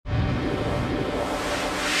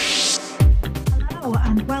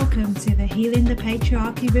and welcome to the Healing the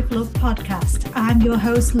Patriarchy with Love podcast. I'm your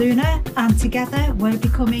host, Luna, and together we're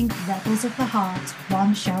becoming rebels of the heart,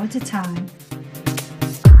 one show at a time.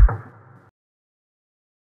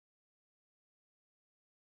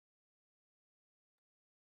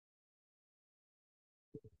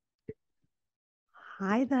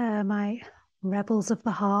 Hi there, my rebels of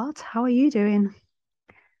the heart. How are you doing?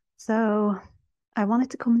 So, I wanted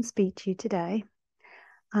to come and speak to you today,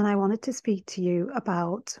 and I wanted to speak to you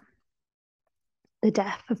about the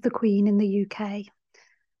death of the Queen in the UK,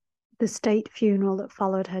 the state funeral that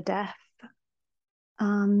followed her death,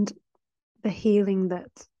 and the healing that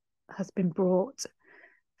has been brought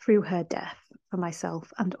through her death for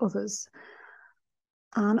myself and others.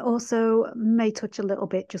 And also may touch a little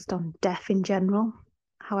bit just on death in general.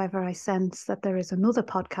 However, I sense that there is another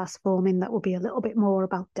podcast forming that will be a little bit more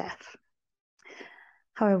about death.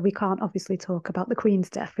 However, we can't obviously talk about the Queen's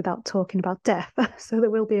death without talking about death. So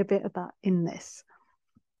there will be a bit of that in this.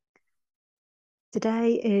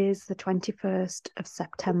 Today is the 21st of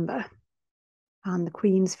September, and the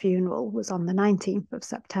Queen's funeral was on the 19th of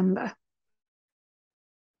September.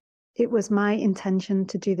 It was my intention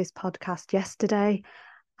to do this podcast yesterday,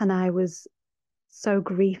 and I was so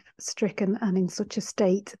grief-stricken and in such a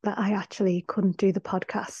state that I actually couldn't do the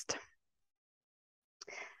podcast.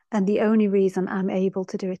 And the only reason I'm able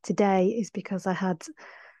to do it today is because I had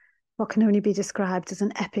what can only be described as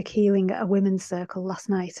an epic healing at a women's circle last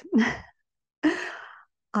night. And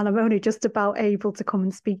I'm only just about able to come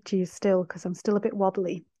and speak to you still because I'm still a bit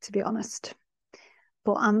wobbly, to be honest.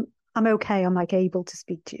 But I'm okay. I'm like able to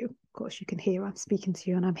speak to you. Of course, you can hear I'm speaking to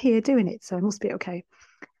you and I'm here doing it, so I must be okay.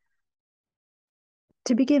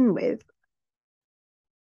 To begin with,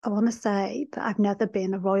 I want to say that I've never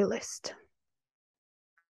been a royalist,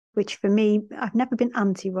 which for me, I've never been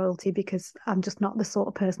anti-royalty because I'm just not the sort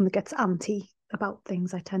of person that gets anti about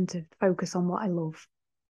things. I tend to focus on what I love.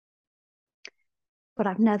 But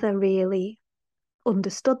I've never really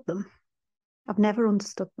understood them. I've never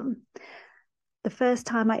understood them. The first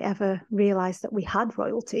time I ever realised that we had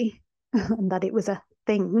royalty and that it was a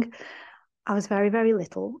thing, I was very, very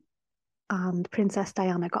little, and Princess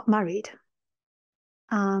Diana got married.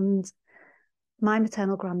 And my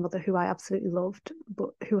maternal grandmother, who I absolutely loved, but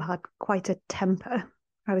who had quite a temper.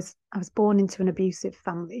 I was born into an abusive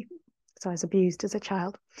family, so I was abused as a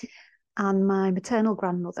child. And my maternal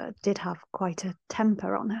grandmother did have quite a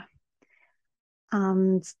temper on her.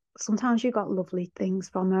 And sometimes you got lovely things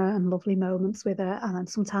from her and lovely moments with her, and then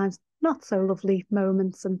sometimes not so lovely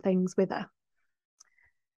moments and things with her.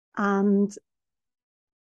 And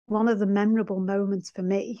one of the memorable moments for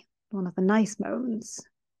me, one of the nice moments,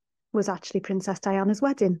 was actually Princess Diana's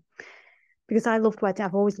wedding, because I loved weddings.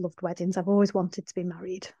 I've always loved weddings. I've always wanted to be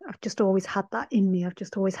married. I've just always had that in me. I've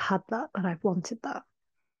just always had that I've wanted that.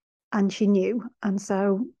 And she knew. And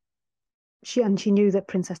so she knew that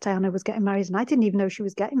Princess Diana was getting married. And I didn't even know she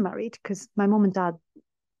was getting married because my mum and dad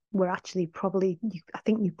were actually probably, I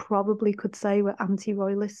think you probably could say, were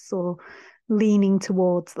anti-royalists or leaning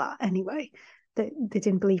towards that anyway. They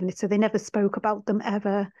didn't believe in it. So they never spoke about them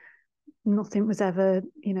ever. Nothing was ever,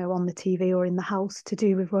 on the TV or in the house to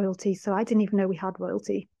do with royalty. So I didn't even know we had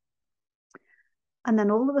royalty. And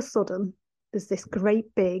then all of a sudden, there's this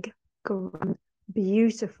great big, grand,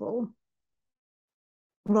 beautiful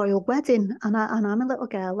royal wedding. And I'm a little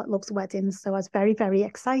girl that loves weddings. So I was very, very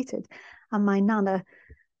excited. And my nana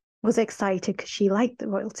was excited because she liked the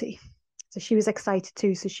royalty. So she was excited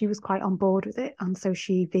too. So she was quite on board with it. And so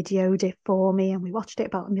she videoed it for me and we watched it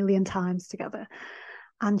about 1 million times together.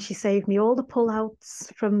 And she saved me all the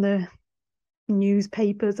pullouts from the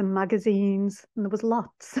newspapers and magazines. And there was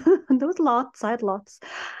lots. I had lots.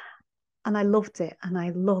 And I loved it. And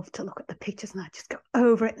I loved to look at the pictures and I just go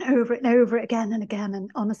over it and over it and over it again and again.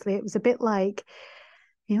 And honestly, it was a bit like,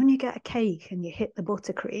 when you get a cake and you hit the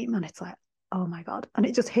buttercream and it's like, oh my God. And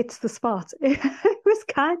it just hits the spot. It was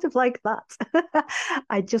kind of like that.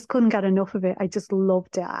 I just couldn't get enough of it. I just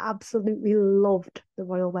loved it. I absolutely loved the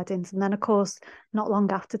royal weddings. And then, of course, not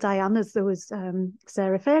long after Diana's, there was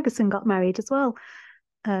Sarah Ferguson got married as well.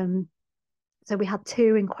 So we had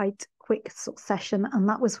two in quite quick succession. And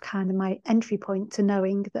that was kind of my entry point to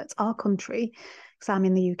knowing that our country, because I'm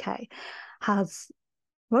in the UK, has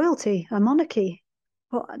royalty, a monarchy.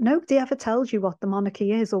 But nobody ever tells you what the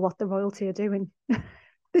monarchy is or what the royalty are doing.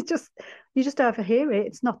 You just don't ever hear it.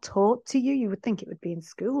 It's not taught to you. You would think it would be in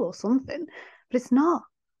school or something, but it's not.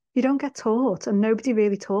 You don't get taught and nobody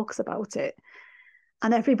really talks about it.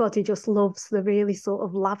 And everybody just loves the really sort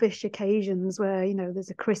of lavish occasions where, there's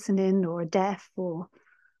a christening or a death or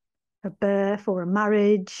a birth or a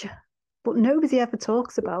marriage, but nobody ever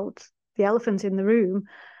talks about the elephant in the room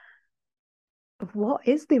of what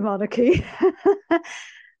is the monarchy.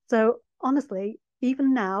 So honestly,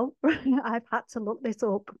 even now, I've had to look this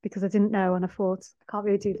up because I didn't know, and I thought I can't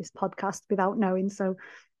really do this podcast without knowing. So,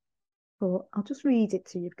 but I'll just read it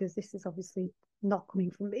to you because this is obviously not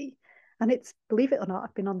coming from me. And it's, believe it or not,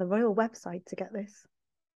 I've been on the royal website to get this.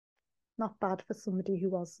 Not bad for somebody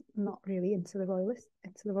who was not really into the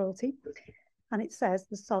royalty. And it says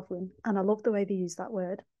the sovereign, and I love the way they use that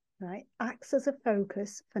word, right, acts as a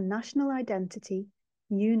focus for national identity,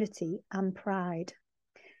 unity, and pride,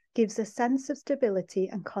 gives a sense of stability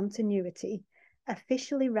and continuity,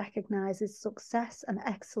 officially recognises success and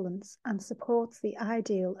excellence, and supports the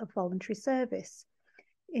ideal of voluntary service.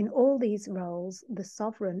 In all these roles, the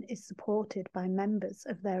sovereign is supported by members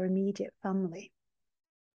of their immediate family.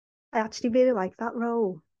 I actually really like that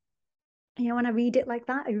role. You know, when I read it like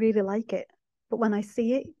that, I really like it. But when I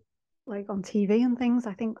see it like on TV and things,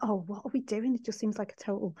 I think, oh, what are we doing? It just seems like a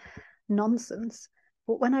total nonsense.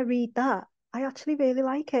 But when I read that, I actually really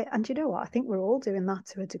like it. And you know what? I think we're all doing that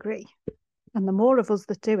to a degree. And the more of us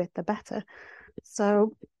that do it, the better.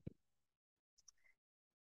 So,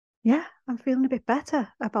 yeah, I'm feeling a bit better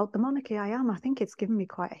about the monarchy. I am. I think it's given me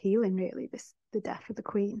quite a healing, really, the death of the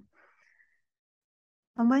Queen.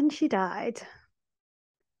 And when she died,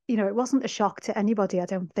 you know, it wasn't a shock to anybody, I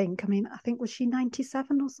don't think. I mean, I think, was she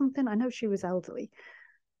 97 or something? I know she was elderly.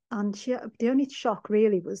 And the only shock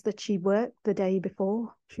really was that she worked the day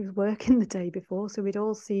before. She was working the day before. So we'd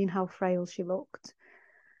all seen how frail she looked.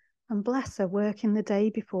 And bless her, working the day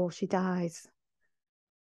before she dies.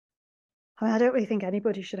 I mean, I don't really think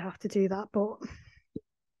anybody should have to do that, but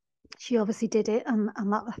she obviously did it. And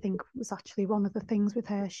that, I think, was actually one of the things with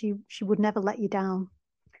her. She would never let you down.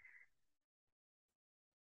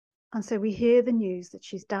 And so we hear the news that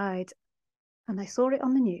she's died. And I saw it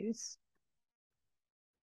on the news.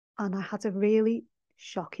 And I had a really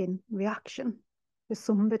shocking reaction for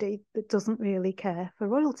somebody that doesn't really care for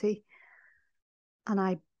royalty. And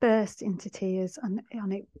I burst into tears. And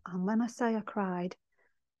when I say I cried,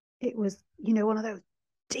 it was, you know, one of those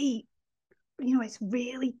deep, you know, it's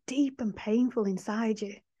really deep and painful inside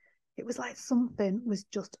you. It was like something was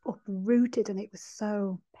just uprooted and it was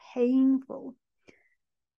so painful.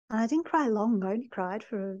 And I didn't cry long. I only cried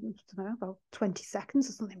for, I don't know, about 20 seconds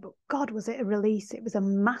or something. But God, was it a release? It was a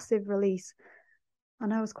massive release.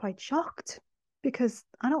 And I was quite shocked because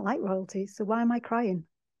I don't like royalty. So why am I crying?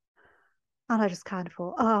 And I just kind of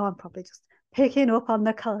thought, oh, I'm probably just picking up on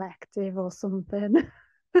the collective or something.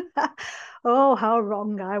 Oh, how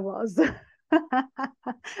wrong I was.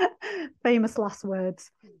 Famous last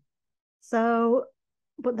words. So,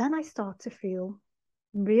 but then I start to feel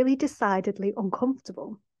really decidedly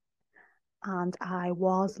uncomfortable. And I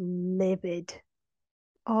was livid.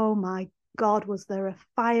 Oh my God, was there a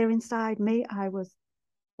fire inside me? I was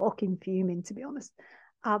fucking fuming, to be honest.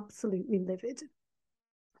 Absolutely livid.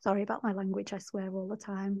 Sorry about my language. I swear all the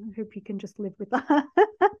time. I hope you can just live with that.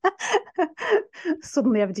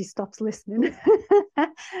 Suddenly everybody stops listening.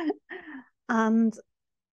 And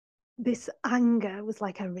this anger was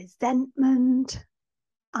like a resentment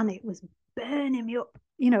and it was burning me up.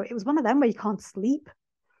 You know, it was one of them where you can't sleep.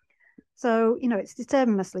 So, you know, it's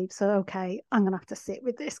disturbing my sleep. So, okay, I'm going to have to sit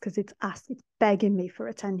with this because it's begging me for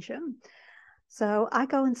attention. So I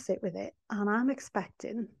go and sit with it and I'm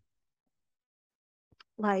expecting,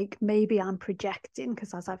 like, maybe I'm projecting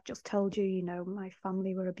because, as I've just told you, you know, my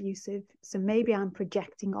family were abusive. So maybe I'm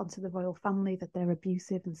projecting onto the royal family that they're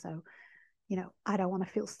abusive. And so, you know, I don't want to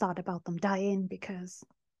feel sad about them dying because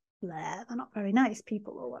they're not very nice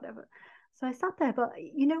people or whatever. So I sat there, but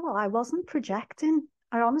you know what? I wasn't projecting.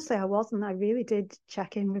 I wasn't. I really did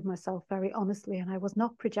check in with myself very honestly, and I was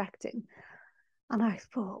not projecting. And I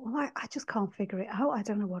thought, well, I just can't figure it out. I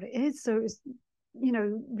don't know what it is. So it was, you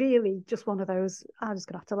know, really just one of those, I'm just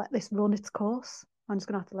going to have to let this run its course. I'm just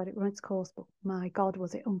going to have to let it run its course. But my God,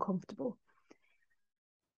 was it uncomfortable.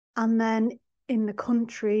 And then in the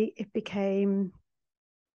country, it became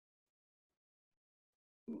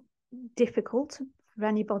difficult for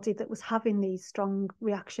anybody that was having these strong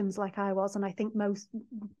reactions like I was. And I think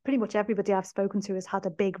pretty much everybody I've spoken to has had a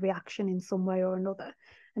big reaction in some way or another.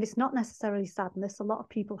 And it's not necessarily sadness. A lot of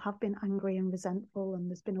people have been angry and resentful, and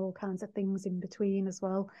there's been all kinds of things in between as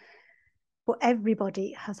well. But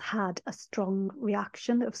everybody has had a strong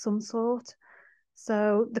reaction of some sort.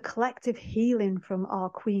 So the collective healing from our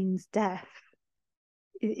Queen's death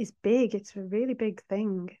is big. It's a really big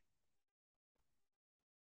thing.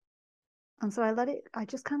 And so I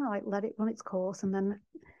just kind of like let it run its course. And then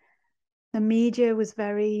the media was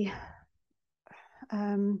very,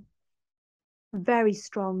 very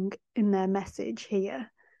strong in their message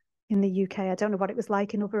here. in the UK. I don't know what it was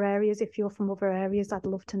like in other areas. If you're from other areas, I'd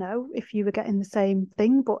love to know if you were getting the same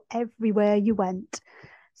thing, but everywhere you went.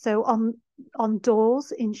 So on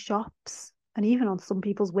doors in shops and even on some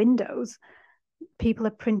people's windows, people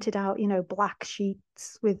have printed out, black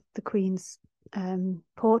sheets with the Queen's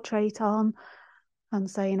portrait on and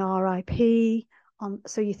saying RIP.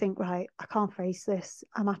 So you think, right, I can't face this.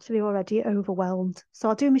 I'm actually already overwhelmed. So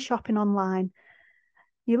I'll do my shopping online.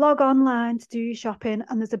 You log online to do your shopping,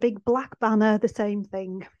 and there's a big black banner, the same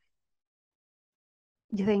thing.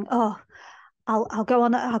 You think, oh, I'll go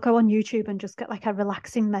on YouTube and just get like a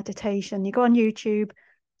relaxing meditation. You go on YouTube,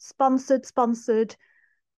 sponsored,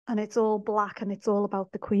 and it's all black and it's all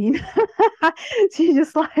about the Queen. So you're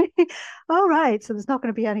just like, all right, so there's not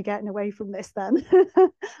going to be any getting away from this then.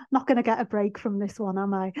 Not going to get a break from this one,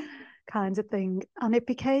 am I? Kind of thing. And it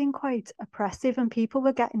became quite oppressive, and people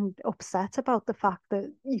were getting upset about the fact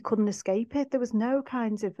that you couldn't escape it. There was no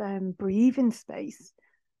kind of breathing space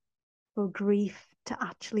for grief to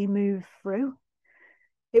actually move through.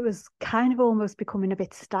 It was kind of almost becoming a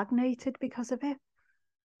bit stagnated because of it.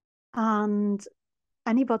 And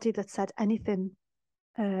anybody that said anything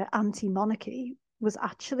anti-monarchy was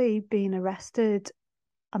actually being arrested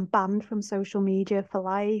and banned from social media for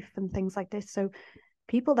life and things like this. So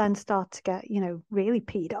people then start to get, really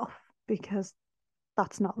peed off because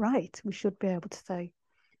that's not right. We should be able to say,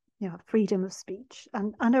 freedom of speech.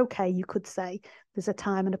 And okay, you could say there's a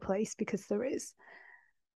time and a place because there is.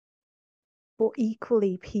 But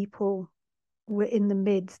equally, people were in the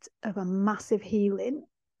midst of a massive healing,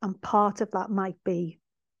 and part of that might be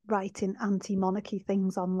writing anti-monarchy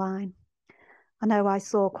things online. I know I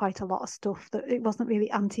saw quite a lot of stuff that it wasn't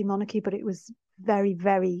really anti-monarchy, but it was very,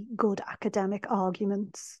 very good academic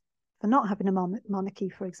arguments for not having a monarchy,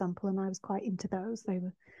 for example, and I was quite into those.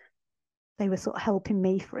 They were sort of helping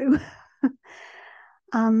me through.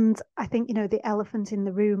 And I think, the elephant in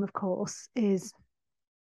the room, of course, is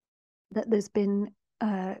that there's been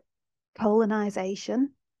colonization,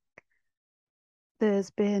 there's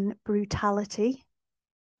been brutality,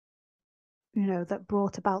 that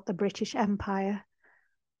brought about the British Empire.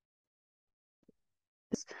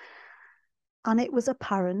 And it was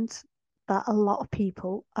apparent that a lot of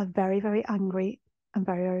people are very, very angry and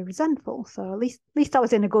very, very resentful. So at least I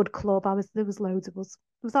was in a good club. There was loads of us.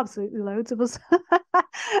 There was absolutely loads of us.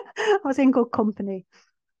 I was in good company.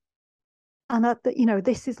 And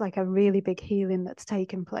this is like a really big healing that's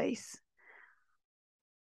taken place.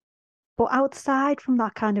 But outside from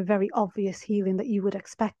that kind of very obvious healing that you would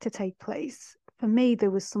expect to take place, for me,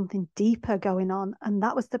 there was something deeper going on. And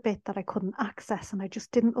that was the bit that I couldn't access and I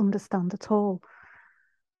just didn't understand at all.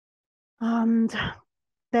 And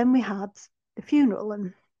then we had the funeral,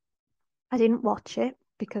 and I didn't watch it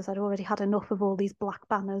because I'd already had enough of all these black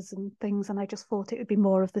banners and things, and I just thought it would be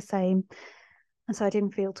more of the same. And so I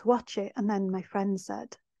didn't feel to watch it. And then my friend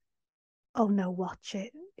said, "Oh no, watch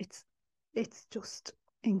it. It's just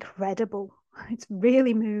incredible. It's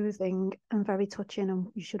really moving and very touching, and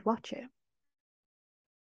you should watch it."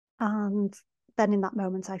 And then in that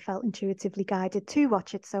moment, I felt intuitively guided to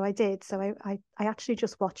watch it. So I did. So I actually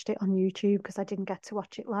just watched it on YouTube because I didn't get to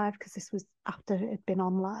watch it live because this was after it had been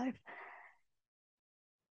on live.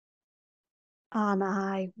 And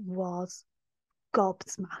I was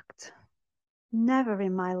gobsmacked. Never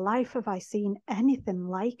in my life have I seen anything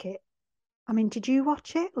like it. I mean, did you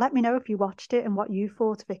watch it? Let me know if you watched it and what you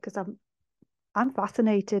thought of it, because I'm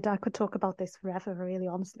fascinated. I could talk about this forever, really,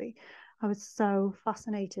 honestly. I was so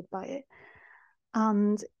fascinated by it.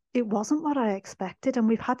 And it wasn't what I expected. And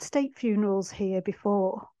we've had state funerals here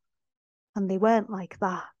before, and they weren't like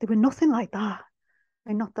that. They were nothing like that.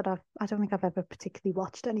 And not that I don't think I've ever particularly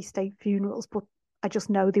watched any state funerals, but I just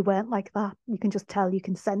know they weren't like that. You can just tell, you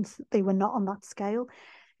can sense that they were not on that scale.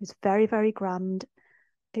 It was very, very grand.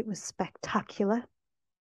 It was spectacular.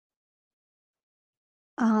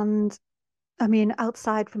 And I mean,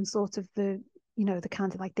 outside from sort of the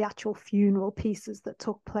kind of like the actual funeral pieces that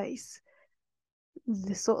took place,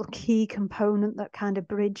 the sort of key component that kind of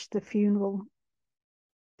bridged the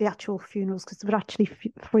actual funerals, because there were actually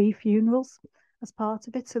three funerals as part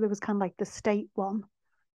of it. So there was kind of like the state one,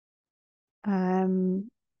 one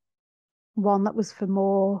that was for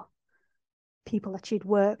more people that she'd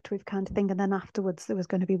worked with, kind of thing. And then afterwards, there was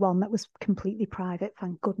going to be one that was completely private,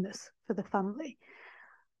 thank goodness, for the family.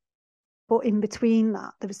 But in between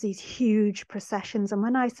that, there was these huge processions. And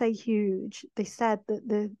when I say huge, they said that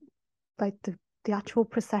the actual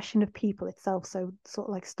procession of people itself, so sort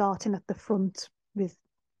of like starting at the front with,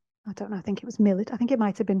 I don't know, I think it was I think it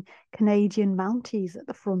might have been Canadian Mounties at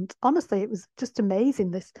the front. Honestly, it was just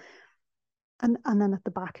amazing. And then at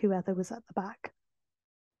the back, whoever was at the back.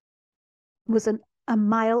 was a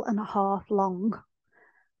mile and a half long.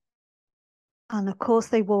 And of course,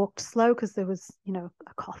 they walked slow because there was, a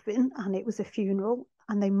coffin and it was a funeral.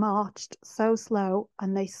 And they marched so slow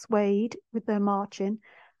and they swayed with their marching.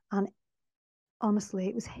 And honestly,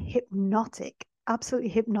 it was hypnotic, absolutely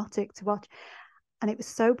hypnotic to watch. And it was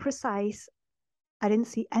so precise. I didn't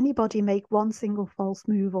see anybody make one single false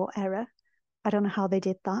move or error. I don't know how they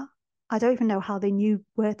did that. I don't even know how they knew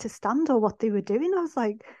where to stand or what they were doing. I was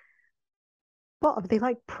like, what have they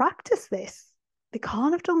practiced this? They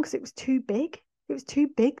can't have done because it was too big. It was too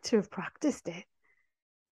big to have practiced it.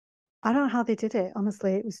 I don't know how they did it.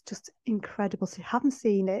 Honestly, it was just incredible. So if you haven't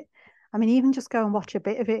seen it, I mean, even just go and watch a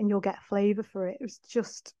bit of it and you'll get a flavour for it. It was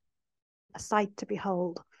just a sight to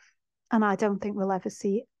behold. And I don't think we'll ever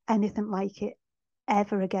see anything like it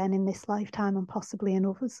ever again in this lifetime and possibly in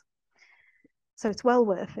others. So it's well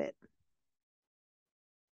worth it.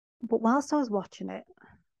 But whilst I was watching it,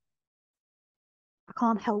 I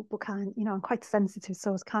can't help but I'm quite sensitive.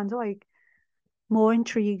 So I was kind of more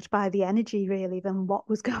intrigued by the energy really than what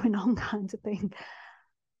was going on kind of thing.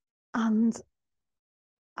 And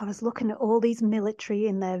I was looking at all these military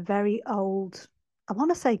in their very old, I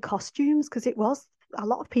want to say costumes, because it was, a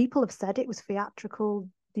lot of people have said it was theatrical.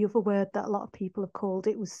 The other word that a lot of people have called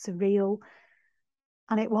it was surreal.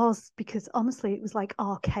 And it was because honestly, it was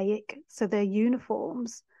archaic. So their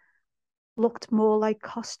uniforms looked more like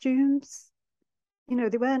costumes.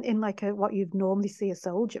 They weren't in what you'd normally see a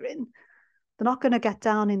soldier in. They're not going to get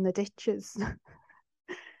down in the ditches,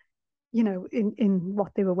 in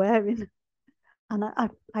what they were wearing. And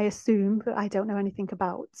I assume, but I don't know anything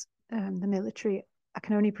about the military. I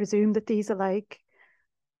can only presume that these are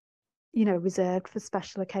reserved for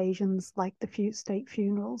special occasions like the state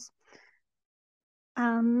funerals.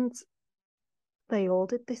 And they all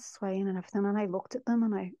did this swaying and everything. And I looked at them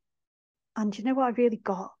and you know what I really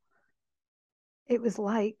got? It was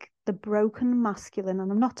like the broken masculine.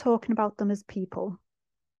 And I'm not talking about them as people.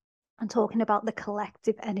 I'm talking about the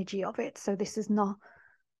collective energy of it. So this is not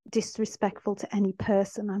disrespectful to any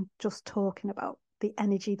person. I'm just talking about the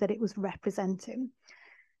energy that it was representing.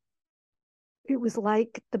 It was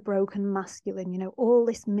like the broken masculine, all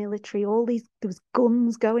this military, there was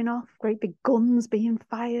guns going off, great big guns being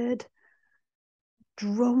fired,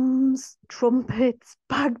 drums, trumpets,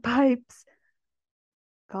 bagpipes.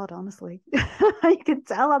 God, honestly, you can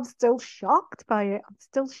tell I'm still shocked by it. I'm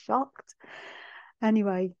still shocked.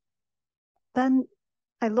 Anyway, then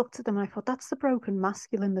I looked at them and I thought, that's the broken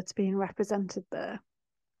masculine that's being represented there.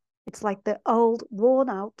 It's like the old, worn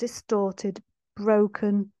out, distorted,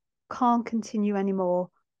 broken, can't continue anymore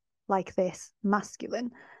like this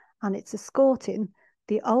masculine. And it's escorting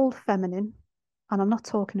the old feminine. And I'm not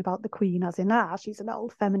talking about the queen as in, she's an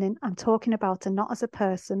old feminine. I'm talking about her not as a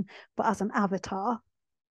person, but as an avatar,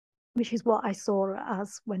 which is what I saw her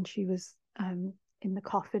as when she was in the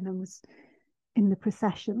coffin and was in the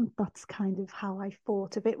procession. That's kind of how I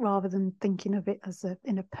thought of it, rather than thinking of it as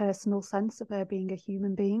in a personal sense of her being a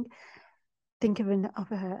human being. Think of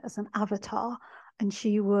her as an avatar, and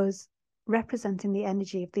she was representing the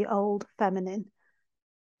energy of the old feminine.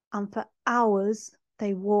 And for hours,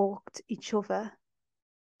 they walked each other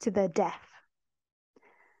to their death.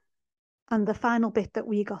 And the final bit that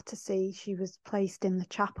we got to see, she was placed in the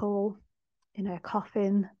chapel in her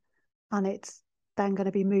coffin, and it's then going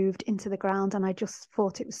to be moved into the ground. And I just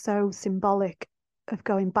thought it was so symbolic of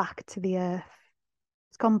going back to the earth.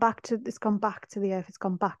 It's gone back to the earth. It's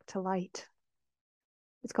gone back to light.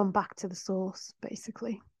 It's gone back to the source,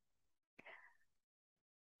 basically.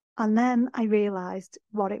 And then I realized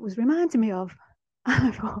what it was reminding me of. And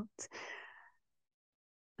I thought,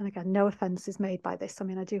 and again, no offense is made by this. I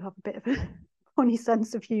mean, I do have a bit of a funny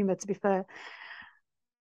sense of humor, to be fair.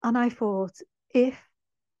 And I thought, if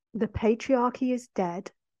the patriarchy is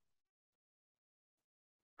dead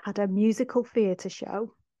had a musical theatre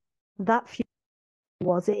show, that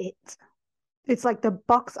was it. It's like the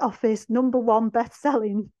box office #1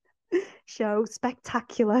 best-selling show,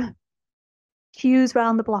 spectacular. Queues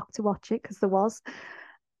round the block to watch it because there was.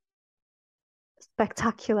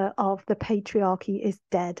 Spectacular of the patriarchy is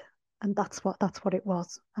dead. And that's what it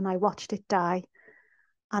was. And I watched it die.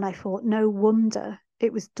 And I thought, no wonder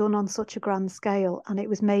it was done on such a grand scale, and it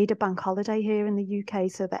was made a bank holiday here in the UK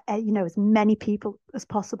so that as many people as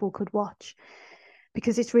possible could watch,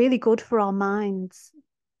 because it's really good for our minds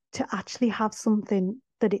to actually have something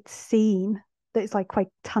that it's seen, that is quite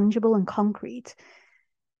tangible and concrete,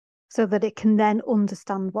 so that it can then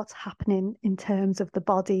understand what's happening in terms of the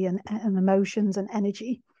body and emotions and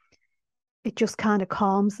energy. It just kind of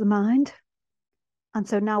calms the mind. And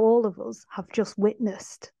so now all of us have just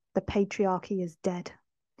witnessed the patriarchy is dead.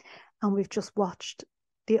 And we've just watched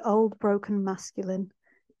the old broken masculine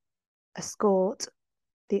escort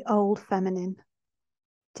the old feminine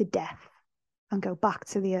to death and go back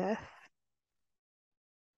to the earth.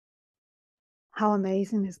 How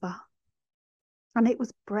amazing is that? And it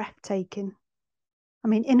was breathtaking. I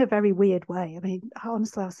mean, in a very weird way. I mean,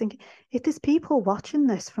 honestly, I was thinking, if there's people watching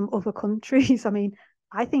this from other countries, I mean,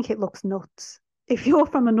 I think it looks nuts. If you're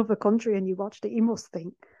from another country and you watched it, you must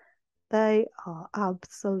think they are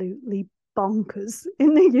absolutely bonkers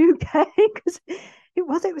in the UK because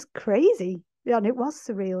it was crazy. Yeah, and it was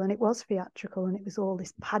surreal and it was theatrical and it was all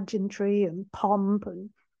this pageantry and pomp and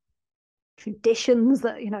traditions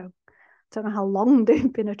that, don't know how long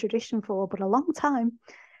they've been a tradition for, but a long time.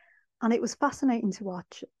 And it was fascinating to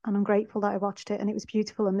watch. And I'm grateful that I watched it and it was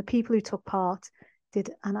beautiful. And the people who took part did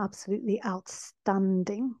an absolutely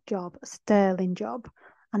outstanding job, a sterling job.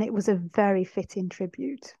 And it was a very fitting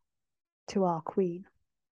tribute to our Queen.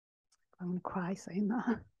 I'm going to cry saying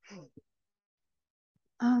that.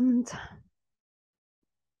 And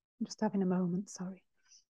I'm just having a moment, sorry.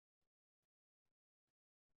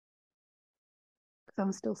 Because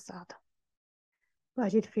I'm still sad. But I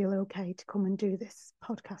did feel okay to come and do this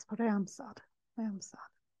podcast, but I am sad. I am sad.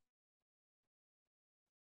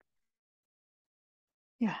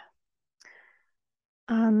 Yeah.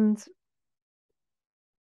 And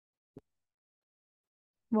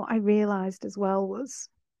what I realised as well was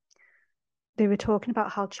they were talking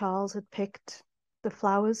about how Charles had picked the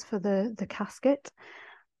flowers for the casket,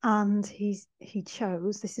 and he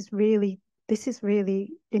chose, this is really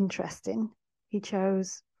interesting. He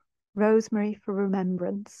chose rosemary for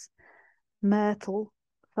remembrance, myrtle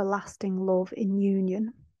for lasting love in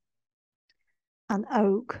union, and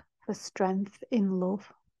oak for strength in love.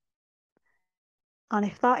 And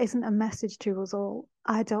if that isn't a message to us all,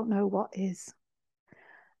 I don't know what is.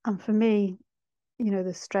 And for me,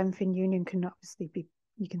 the strength in union can obviously be,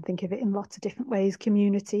 you can think of it in lots of different ways.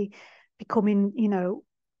 Community, becoming,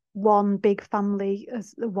 one big family,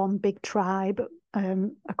 as one big tribe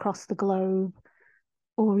across the globe,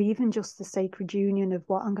 or even just the sacred union of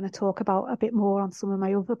what I'm going to talk about a bit more on some of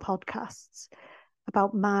my other podcasts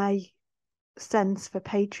about my sense for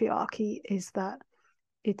patriarchy is that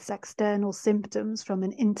it's external symptoms from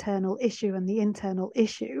an internal issue, and the internal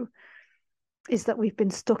issue is that we've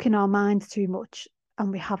been stuck in our minds too much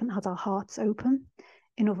and we haven't had our hearts open.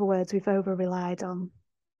 In other words, we've over-relied on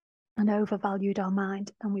and overvalued our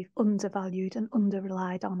mind, and we've undervalued and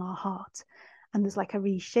under-relied on our heart. And there's like a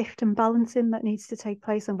reshift and balancing that needs to take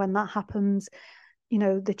place. And when that happens,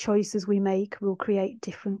 the choices we make will create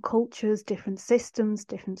different cultures, different systems,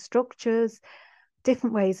 different structures,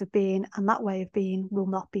 different ways of being, and that way of being will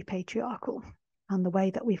not be patriarchal. And the way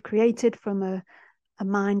that we've created from a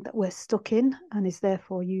mind that we're stuck in, and is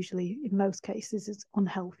therefore usually in most cases is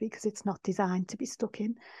unhealthy because it's not designed to be stuck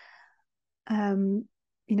in.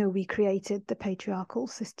 We created the patriarchal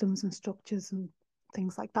systems and structures and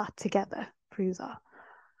things like that together through that.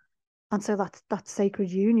 And so that sacred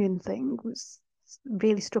union thing was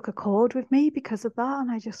really struck a chord with me because of that.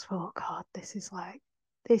 And I just thought, God, this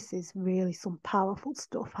is really some powerful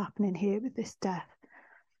stuff happening here with this death.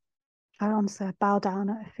 I honestly bow down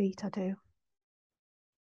at her feet, I do.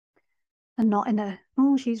 And not in a,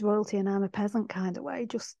 oh, she's royalty and I'm a peasant kind of way,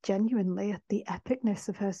 just genuinely at the epicness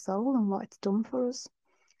of her soul and what it's done for us.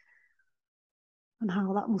 And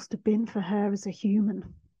how that must have been for her as a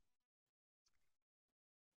human.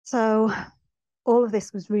 So all of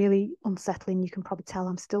this was really unsettling. You can probably tell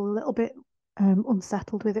I'm still a little bit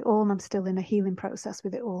unsettled with it all, and I'm still in a healing process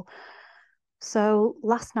with it all. So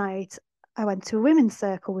last night I went to a women's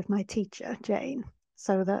circle with my teacher, Jane,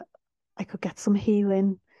 so that I could get some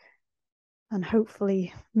healing and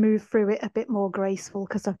hopefully move through it a bit more graceful,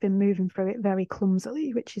 because I've been moving through it very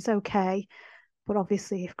clumsily, which is okay. But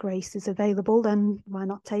obviously, if grace is available, then why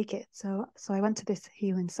not take it? So I went to this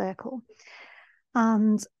healing circle,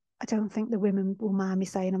 and I don't think the women will mind me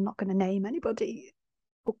saying, I'm not going to name anybody,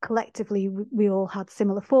 but collectively we all had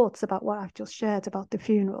similar thoughts about what I've just shared about the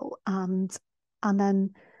funeral, and then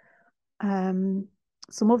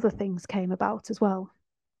some other things came about as well.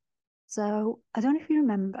 So I don't know if you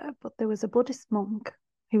remember, but there was a Buddhist monk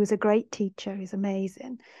who was a great teacher. He's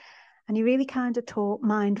amazing. And he really kind of taught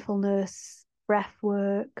mindfulness, breath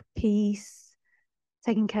work, peace,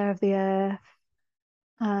 taking care of the earth.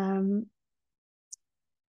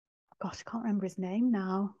 Gosh, I can't remember his name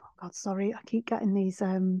now. Oh God, sorry. I keep getting these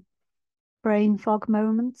brain fog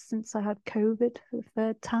moments since I had COVID for the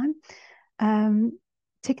third time.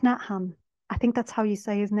 Thich Nhat Hanh. I think that's how you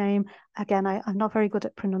say his name. Again, I'm not very good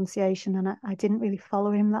at pronunciation, and I didn't really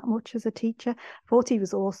follow him that much as a teacher. I thought he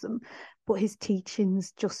was awesome, but his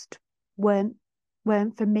teachings just weren't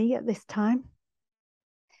for me at this time.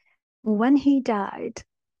 When he died,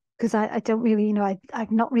 because I don't really,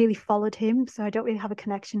 I've not really followed him, so I don't really have a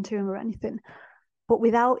connection to him or anything. But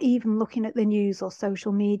without even looking at the news or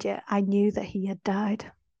social media, I knew that he had died.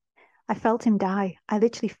 I felt him die. I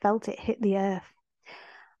literally felt it hit the earth.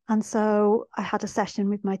 And so I had a session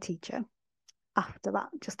with my teacher after that,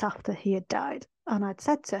 just after he had died. And I'd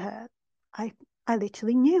said to her, I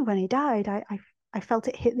literally knew when he died. I felt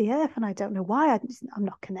it hit the earth, and I don't know why. I'm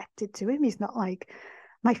not connected to him. He's not like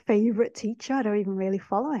my favorite teacher. I don't even really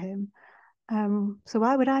follow him. So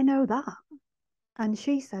why would I know that? And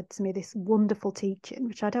she said to me this wonderful teaching,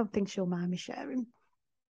 which I don't think she'll mind me sharing.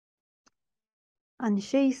 And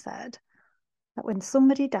she said that when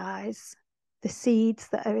somebody dies, the seeds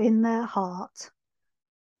that are in their heart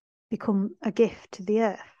become a gift to the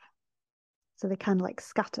earth. So they kind of like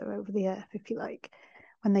scatter over the earth, if you like,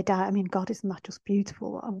 when they die. I mean, God, isn't that just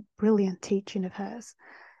beautiful? What a brilliant teaching of hers.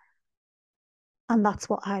 And that's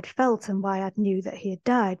what I'd felt, and why I knew that he had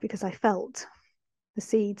died, because I felt the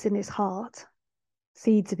seeds in his heart,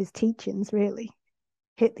 seeds of his teachings, really,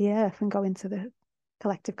 hit the earth and go into the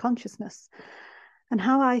collective consciousness. And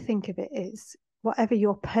how I think of it is, whatever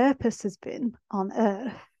your purpose has been on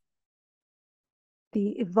earth,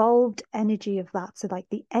 the evolved energy of that, so like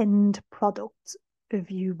the end product of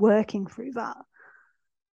you working through that,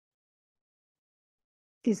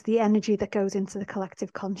 is the energy that goes into the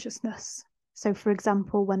collective consciousness. So, for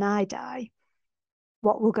example, when I die,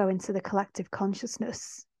 what will go into the collective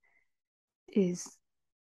consciousness is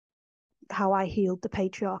how I healed the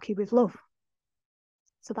patriarchy with love.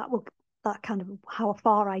 So that kind of how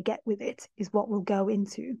far I get with it is what will go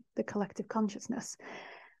into the collective consciousness,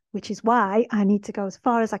 which is why I need to go as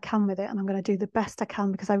far as I can with it. And I'm going to do the best I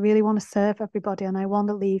can, because I really want to serve everybody, and I want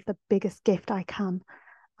to leave the biggest gift I can.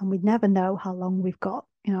 And we never know how long we've got.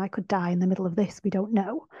 I could die in the middle of this. We don't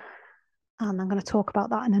know. And I'm going to talk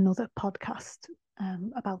about that in another podcast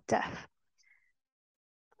about death.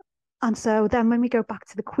 And so then when we go back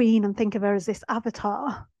to the Queen and think of her as this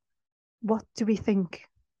avatar, what do we think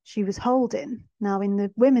she was holding? Now, in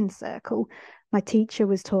the women's circle, my teacher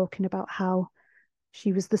was talking about how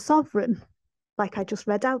she was the sovereign, like I just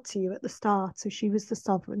read out to you at the start. So she was the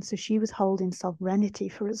sovereign. So she was holding sovereignty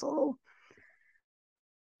for us all.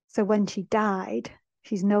 So when she died,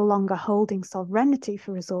 she's no longer holding sovereignty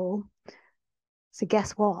for us all. So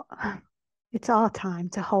guess what? It's our time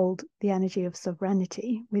to hold the energy of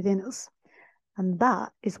sovereignty within us. And that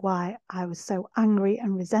is why I was so angry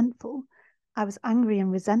and resentful. I was angry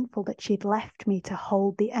and resentful that she'd left me to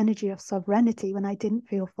hold the energy of sovereignty when I didn't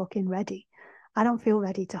feel fucking ready. I don't feel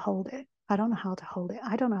ready to hold it. I don't know how to hold it.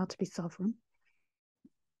 I don't know how to be sovereign.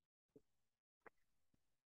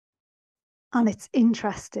 And it's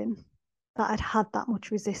interesting that I'd had that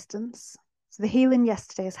much resistance. So the healing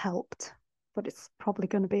yesterday has helped, but it's probably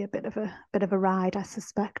going to be a bit of a ride, I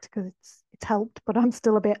suspect, because it's helped, but I'm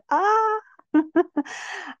still a bit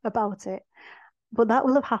about it. But that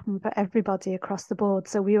will have happened for everybody across the board.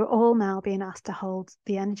 So we are all now being asked to hold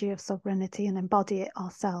the energy of sovereignty and embody it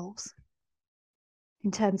ourselves,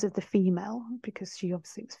 in terms of the female, because she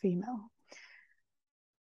obviously was female.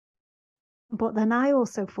 But then I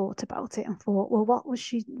also thought about it and thought, well, what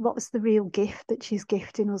was the real gift that she's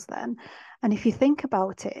gifting us then? And if you think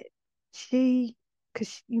about it,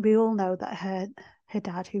 because we all know that her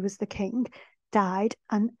dad, who was the king, died,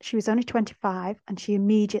 and she was only 25, and she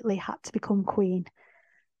immediately had to become queen.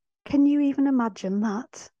 Can you even imagine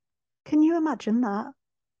that? Can you imagine that?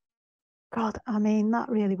 God, I mean, that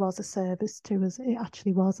really was a service to us. It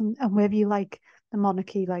actually was. And whether you like the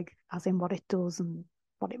monarchy, like as in what it does and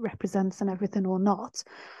what it represents and everything or not,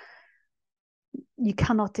 you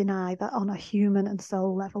cannot deny that on a human and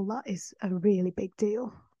soul level, that is a really big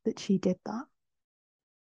deal that she did that.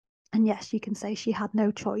 And yes, you can say she had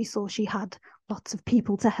no choice, or she had lots of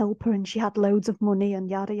people to help her and she had loads of money and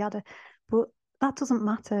yada yada, but that doesn't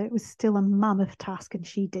matter. It was still a mammoth task, and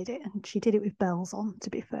she did it, and she did it with bells on, to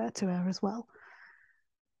be fair to her as well.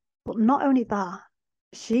 But not only that,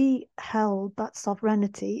 she held that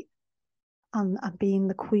sovereignty and being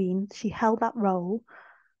the queen, she held that role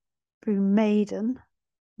through maiden,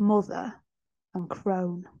 mother, and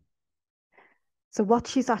crone. So what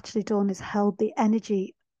she's actually done is held the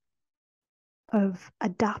energy of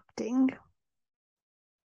adapting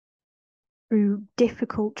through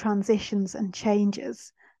difficult transitions and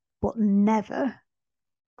changes, but never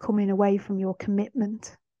coming away from your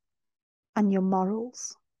commitment and your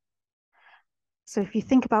morals. So if you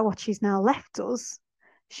think about what she's now left us,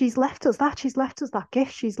 she's left us that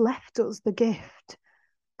gift. She's left us the gift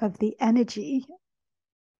of the energy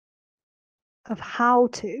of how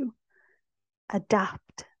to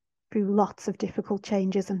adapt through lots of difficult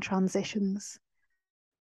changes and transitions.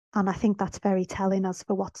 And I think that's very telling as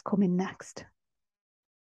for what's coming next.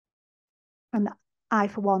 And I,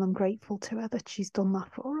 for one, am grateful to her that she's done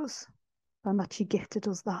that for us and that she gifted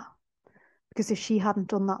us that. Because if she hadn't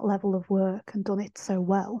done that level of work and done it so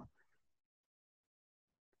well,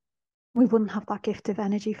 we wouldn't have that gift of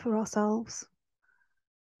energy for ourselves.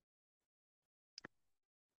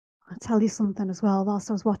 I'll tell you something as well. Whilst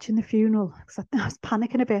I was watching the funeral, because I was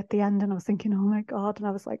panicking a bit at the end and I was thinking, oh my God. And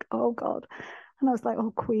I was like, oh God. And I was like,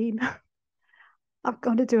 oh, Queen, I've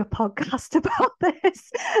got to do a podcast about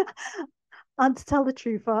this. And to tell the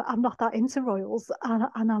truth, I'm not that into royals, and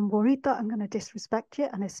I'm worried that I'm going to disrespect you.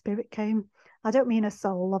 And his spirit came. I don't mean her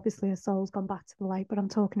soul. Obviously, her soul's gone back to the light, but I'm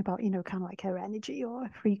talking about, kind of like her energy or a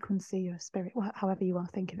frequency or spirit, however you want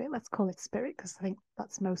to think of it. Let's call it spirit, because I think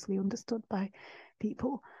that's mostly understood by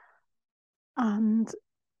people. And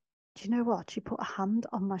do you know what? She put a hand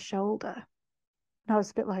on my shoulder, and I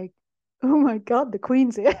was a bit like, oh my God, the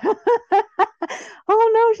Queen's here.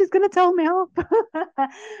 Oh no, she's going to tell me off.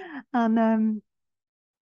 And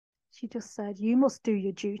she just said, you must do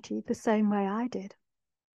your duty the same way I did.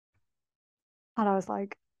 And I was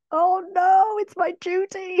like, oh no, it's my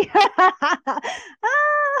duty.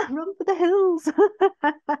 Run for the hills.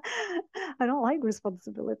 I don't like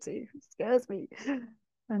responsibility. It scares me.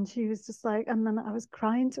 And she was just like, and then I was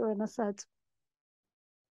crying to her and I said,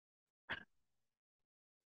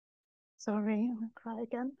 sorry, I'm going to cry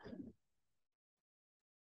again.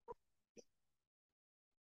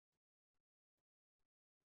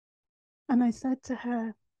 And I said to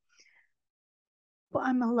her, but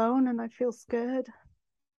I'm alone and I feel scared.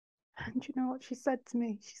 And you know what she said to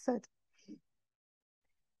me? She said,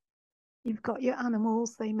 you've got your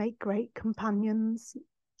animals, they make great companions.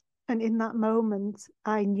 And in that moment,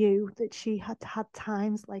 I knew that she had had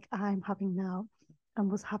times like I'm having now and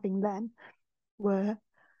was having then, where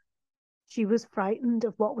she was frightened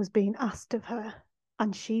of what was being asked of her.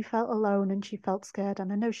 And she felt alone and she felt scared.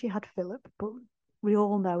 And I know she had Philip, but we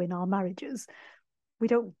all know in our marriages, we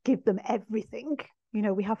don't give them everything.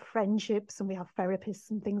 We have friendships and we have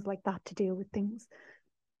therapists and things like that to deal with things.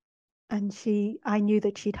 And I knew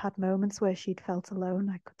that she'd had moments where she'd felt alone.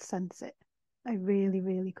 I could sense it. I really,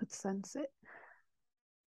 really could sense it.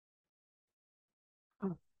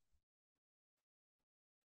 Oh.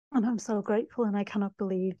 And I'm so grateful, and I cannot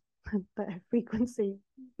believe that her frequency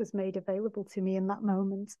was made available to me in that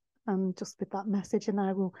moment, and just with that message. And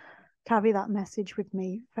I will carry that message with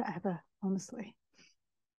me forever, honestly.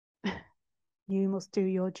 You must do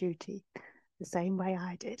your duty the same way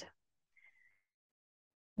I did.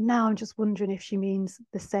 Now I'm just wondering if she means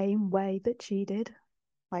the same way that she did,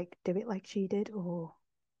 like do it like she did, or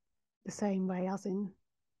the same way as in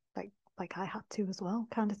like I had to as well,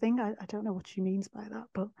 kind of thing. I don't know what she means by that,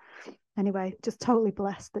 but anyway, just totally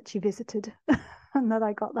blessed that she visited and that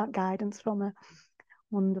I got that guidance from her.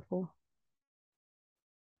 Wonderful.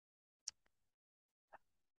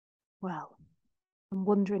 Well, I'm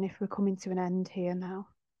wondering if we're coming to an end here now.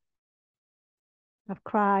 I've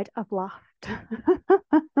cried, I've laughed.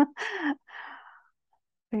 I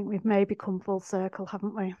think we've maybe come full circle,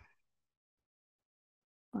 haven't we?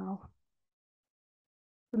 Well,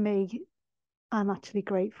 for me, I'm actually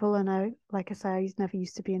grateful, and like I say, I never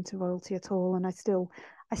used to be into royalty at all, and I still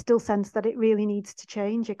sense that it really needs to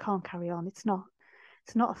change. It can't carry on. It's not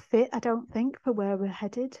a fit, I don't think, for where we're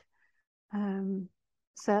headed.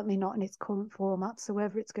 Certainly not in its current format. So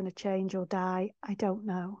whether it's going to change or die, I don't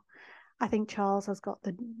know. I think Charles has got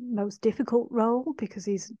the most difficult role because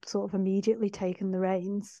he's sort of immediately taken the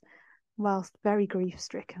reins whilst very grief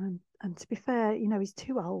stricken. And to be fair, he's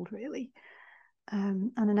too old, really.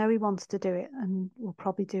 And I know he wants to do it and will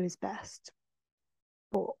probably do his best.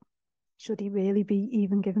 But should he really be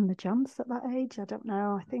even given the chance at that age? I don't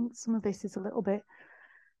know. I think some of this is a little bit,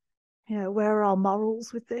 where are our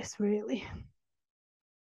morals with this, really?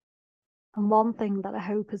 And one thing that I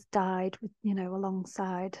hope has died with,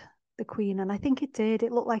 alongside the Queen, and I think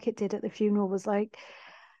it looked like it did at the funeral, was like,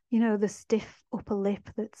 the stiff upper lip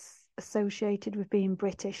that's associated with being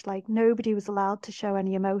British. Like nobody was allowed to show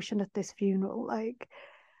any emotion at this funeral. Like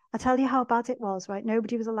I tell you how bad it was, right?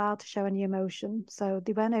 Nobody was allowed to show any emotion. So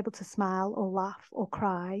they weren't able to smile or laugh or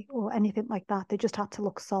cry or anything like that. They just had to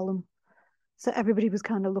look solemn. So everybody was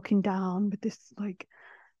kind of looking down with this like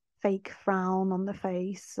fake frown on the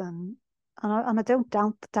face, and I don't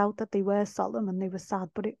doubt that they were solemn and they were sad,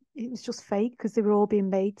 but it was just fake because they were all being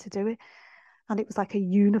made to do it. And it was like a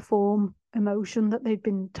uniform emotion that they'd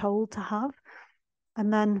been told to have.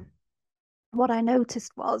 And then what I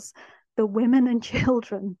noticed was the women and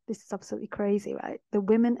children, this is absolutely crazy, right? The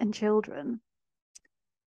women and children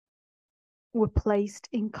were placed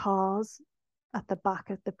in cars at the back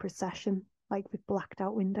of the procession, like with blacked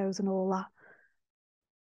out windows and all that.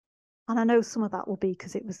 And I know some of that will be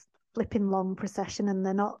because it was flipping long procession and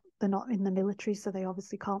they're not in the military, so they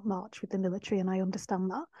obviously can't march with the military, and I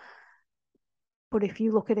understand that. But if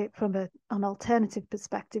you look at it from an alternative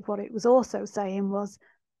perspective, what it was also saying was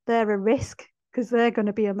they're a risk because they're going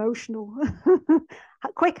to be emotional.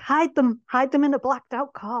 Quick, hide them in a blacked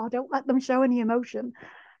out car. Don't let them show any emotion.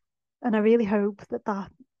 And I really hope that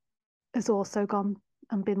has also gone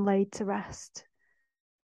and been laid to rest,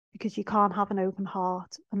 because you can't have an open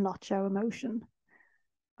heart and not show emotion.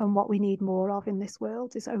 And what we need more of in this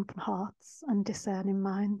world is open hearts and discerning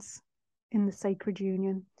minds in the sacred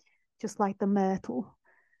union, just like the myrtle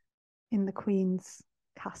in the Queen's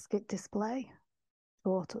casket display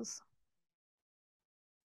taught us.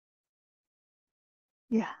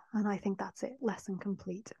 Yeah, and I think that's it, lesson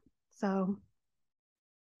complete. So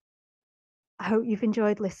I hope you've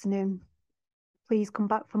enjoyed listening. Please come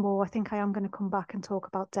back for more. I think I am going to come back and talk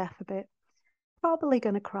about death a bit. Probably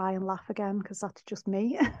going to cry and laugh again because that's just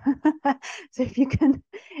me. So if you can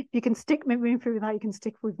stick with me through that, you can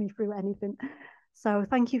stick with me through anything. So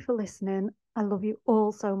thank you for listening. I love you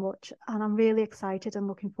all so much, and I'm really excited and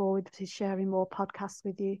looking forward to sharing more podcasts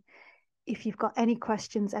with you. If you've got any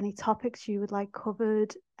questions, any topics you would like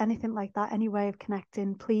covered, anything like that, any way of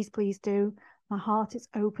connecting, please do. My heart is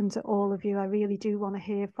open to all of you. I really do want to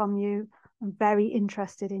hear from you. I'm very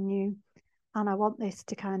interested in you. And I want this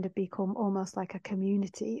to kind of become almost like a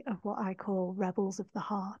community of what I call rebels of the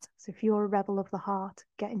heart. So if you're a rebel of the heart,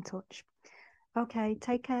 get in touch. Okay,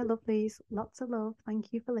 take care, lovelies. Lots of love.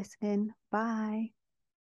 Thank you for listening. Bye.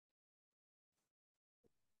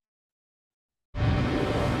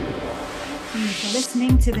 Thanks for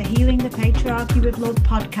listening to the Healing the Patriarchy with Love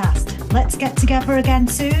podcast. Let's get together again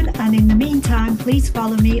soon. And in the meantime, please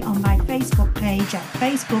follow me on my Facebook page at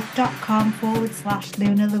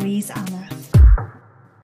facebook.com/Luna Louise Anna.